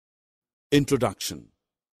Introduction.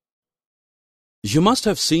 You must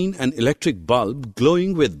have seen an electric bulb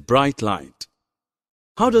glowing with bright light.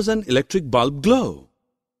 How does an electric bulb glow?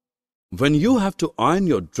 When you have to iron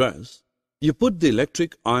your dress, you put the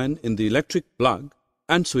electric iron in the electric plug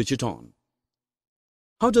and switch it on.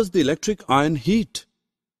 How does the electric iron heat?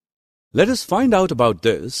 Let us find out about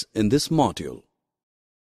this in this module.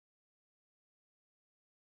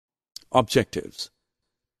 Objectives.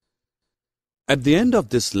 At the end of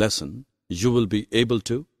this lesson, you will be able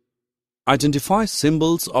to identify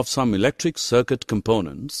symbols of some electric circuit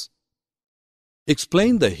components,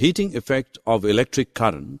 explain the heating effect of electric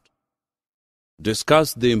current,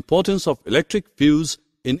 discuss the importance of electric fuse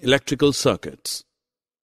in electrical circuits.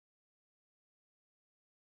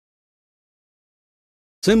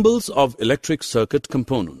 Symbols of electric circuit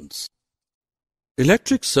components.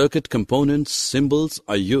 Electric circuit components' symbols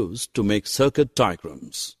are used to make circuit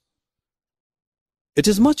diagrams. It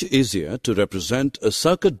is much easier to represent a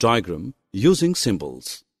circuit diagram using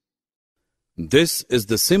symbols. This is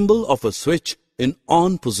the symbol of a switch in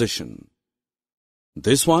on position.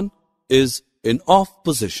 This one is in off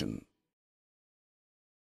position.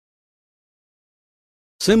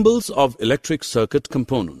 Symbols of electric circuit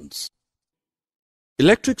components.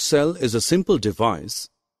 Electric cell is a simple device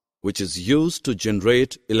which is used to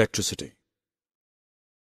generate electricity.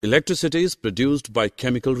 Electricity is produced by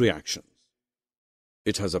chemical reactions.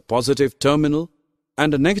 It has a positive terminal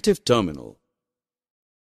and a negative terminal.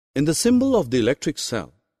 In the symbol of the electric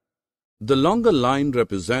cell, the longer line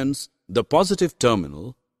represents the positive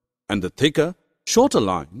terminal and the thicker, shorter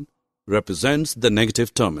line represents the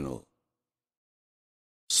negative terminal.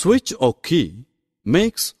 Switch or key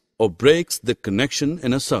makes or breaks the connection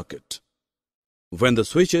in a circuit. When the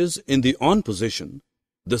switch is in the on position,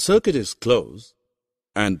 the circuit is closed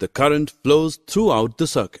and the current flows throughout the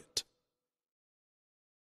circuit.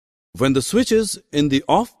 When the switch is in the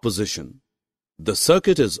off position, the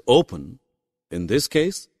circuit is open. In this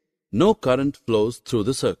case, no current flows through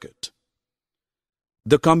the circuit.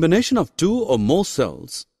 The combination of two or more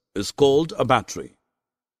cells is called a battery.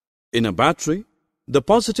 In a battery, the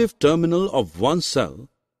positive terminal of one cell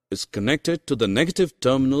is connected to the negative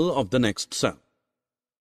terminal of the next cell.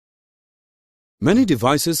 Many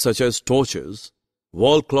devices such as torches,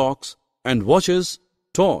 wall clocks, and watches,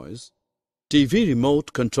 toys, TV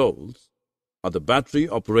remote controls are the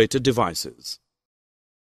battery-operated devices.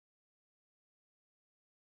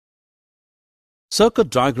 Circuit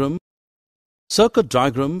diagram. Circuit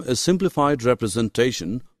diagram is simplified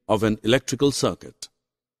representation of an electrical circuit.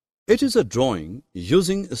 It is a drawing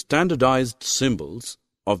using standardized symbols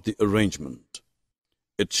of the arrangement.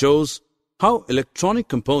 It shows how electronic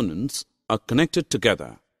components are connected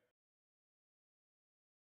together.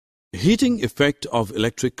 Heating effect of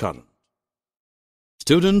electric current.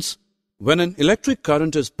 Students, when an electric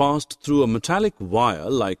current is passed through a metallic wire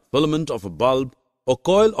like filament of a bulb or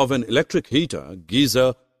coil of an electric heater,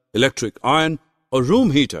 geyser, electric iron or room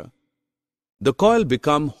heater, the coil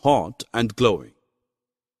becomes hot and glowing.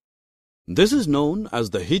 This is known as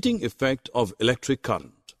the heating effect of electric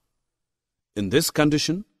current. In this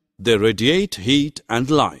condition, they radiate heat and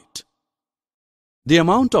light. The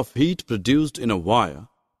amount of heat produced in a wire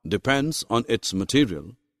depends on its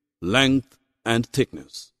material, length, and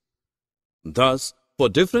thickness. Thus, for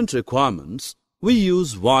different requirements, we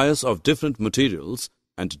use wires of different materials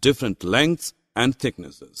and different lengths and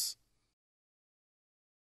thicknesses.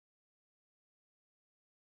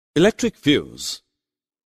 Electric fuse.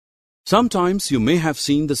 Sometimes you may have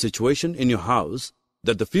seen the situation in your house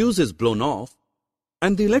that the fuse is blown off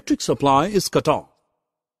and the electric supply is cut off.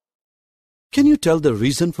 Can you tell the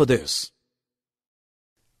reason for this?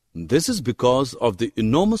 This is because of the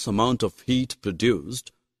enormous amount of heat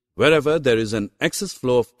produced wherever there is an excess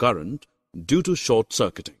flow of current due to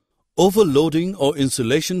short-circuiting, overloading or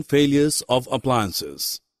insulation failures of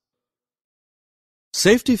appliances.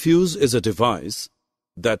 Safety fuse is a device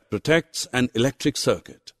that protects an electric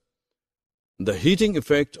circuit. The heating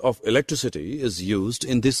effect of electricity is used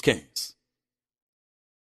in this case.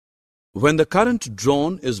 When the current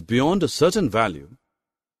drawn is beyond a certain value,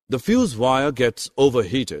 the fuse wire gets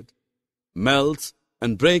overheated, melts,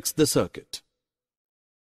 and breaks the circuit.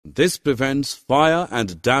 This prevents fire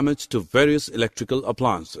and damage to various electrical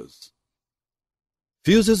appliances.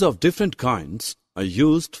 Fuses of different kinds are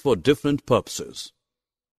used for different purposes.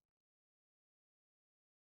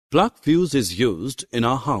 Plug fuse is used in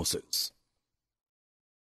our houses.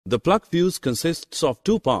 The plug fuse consists of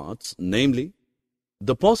two parts, namely,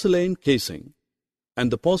 the porcelain casing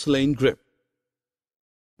and the porcelain grip.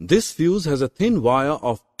 This fuse has a thin wire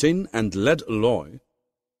of tin and lead alloy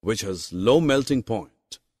which has low melting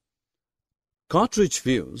point. Cartridge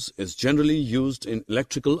fuse is generally used in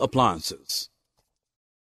electrical appliances.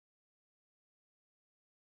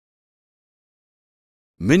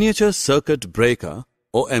 Miniature circuit breaker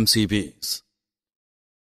or MCBs.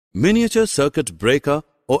 Miniature circuit breaker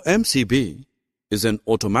or MCB is an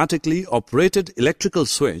automatically operated electrical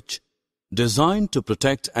switch designed to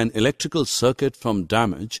protect an electrical circuit from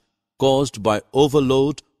damage caused by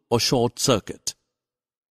overload or short circuit.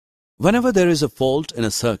 Whenever there is a fault in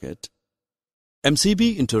a circuit,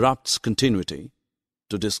 MCB interrupts continuity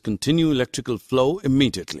to discontinue electrical flow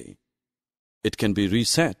immediately. It can be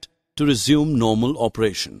reset to resume normal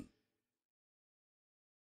operation.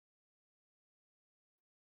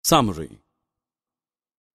 Summary.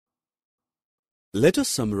 Let us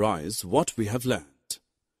summarize what we have learned.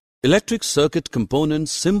 Electric circuit component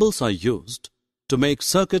symbols are used to make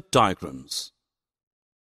circuit diagrams.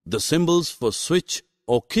 The symbols for switch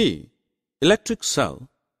or key, electric cell,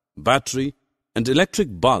 battery, and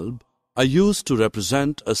electric bulb are used to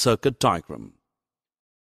represent a circuit diagram.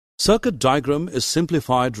 Circuit diagram is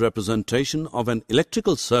simplified representation of an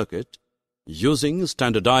electrical circuit using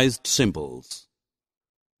standardized symbols.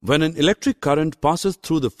 When an electric current passes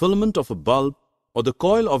through the filament of a bulb or the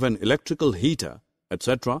coil of an electrical heater,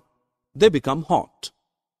 etc., they become hot.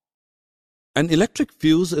 An electric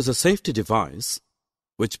fuse is a safety device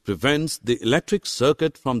which prevents the electric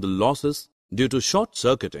circuit from the losses due to short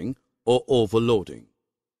circuiting or overloading.